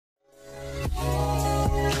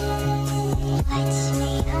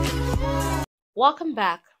Welcome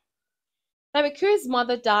back. Terry Crews'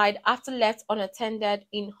 mother died after left unattended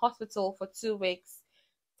in hospital for 2 weeks.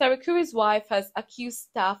 Terry Crews' wife has accused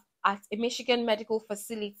staff at a Michigan medical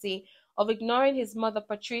facility of ignoring his mother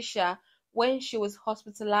Patricia when she was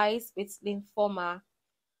hospitalized with lymphoma.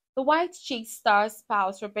 The White Chicks star's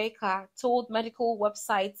spouse Rebecca told medical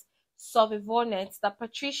website Survivornet that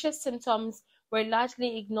Patricia's symptoms were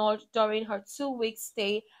largely ignored during her 2 week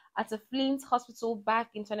stay at a Flint hospital back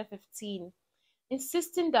in 2015,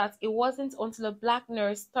 insisting that it wasn't until a black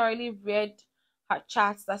nurse thoroughly read her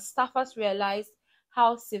charts that staffers realized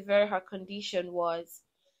how severe her condition was,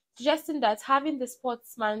 suggesting that having the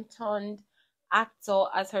sportsman turned actor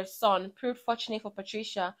as her son proved fortunate for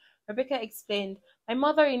Patricia. Rebecca explained, "My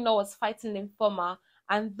mother in law was fighting lymphoma,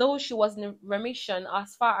 and though she was in remission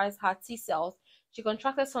as far as her T cells, she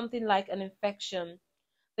contracted something like an infection.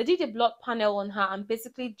 They did a blood panel on her and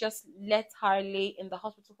basically just let her lay in the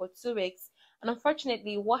hospital for 2 weeks. And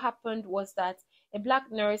unfortunately, what happened was that a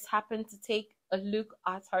black nurse happened to take a look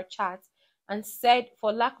at her chart and said,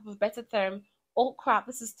 for lack of a better term, 'Oh crap,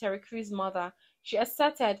 this is Terry Crews' mother.' She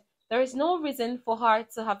asserted there is no reason for her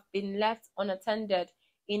to have been left unattended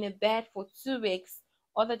in a bed for 2 weeks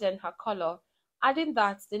other than her color, adding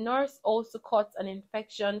that the nurse also caught an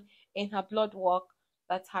infection in her blood work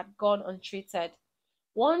that had gone untreated.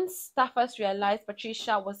 Once staffers realized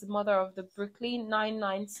Patricia was the mother of the Brooklyn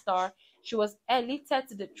Nine-Nine star, she was airlifted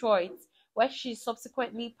to Detroit, where she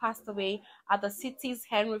subsequently passed away at the city's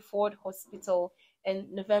Henry Ford Hospital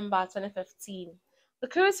in November 2015. The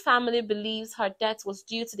Curtis family believes her death was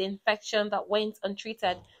due to the infection that went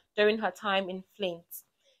untreated during her time in Flint.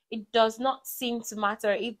 It does not seem to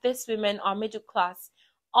matter if these women are middle class,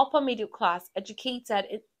 upper middle class,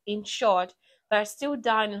 educated, insured, they are still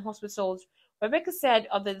dying in hospitals. Rebecca said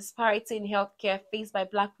of the disparity in healthcare faced by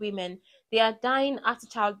black women, they are dying after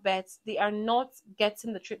childbirth, they are not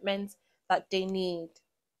getting the treatment that they need.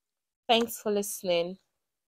 Thanks for listening.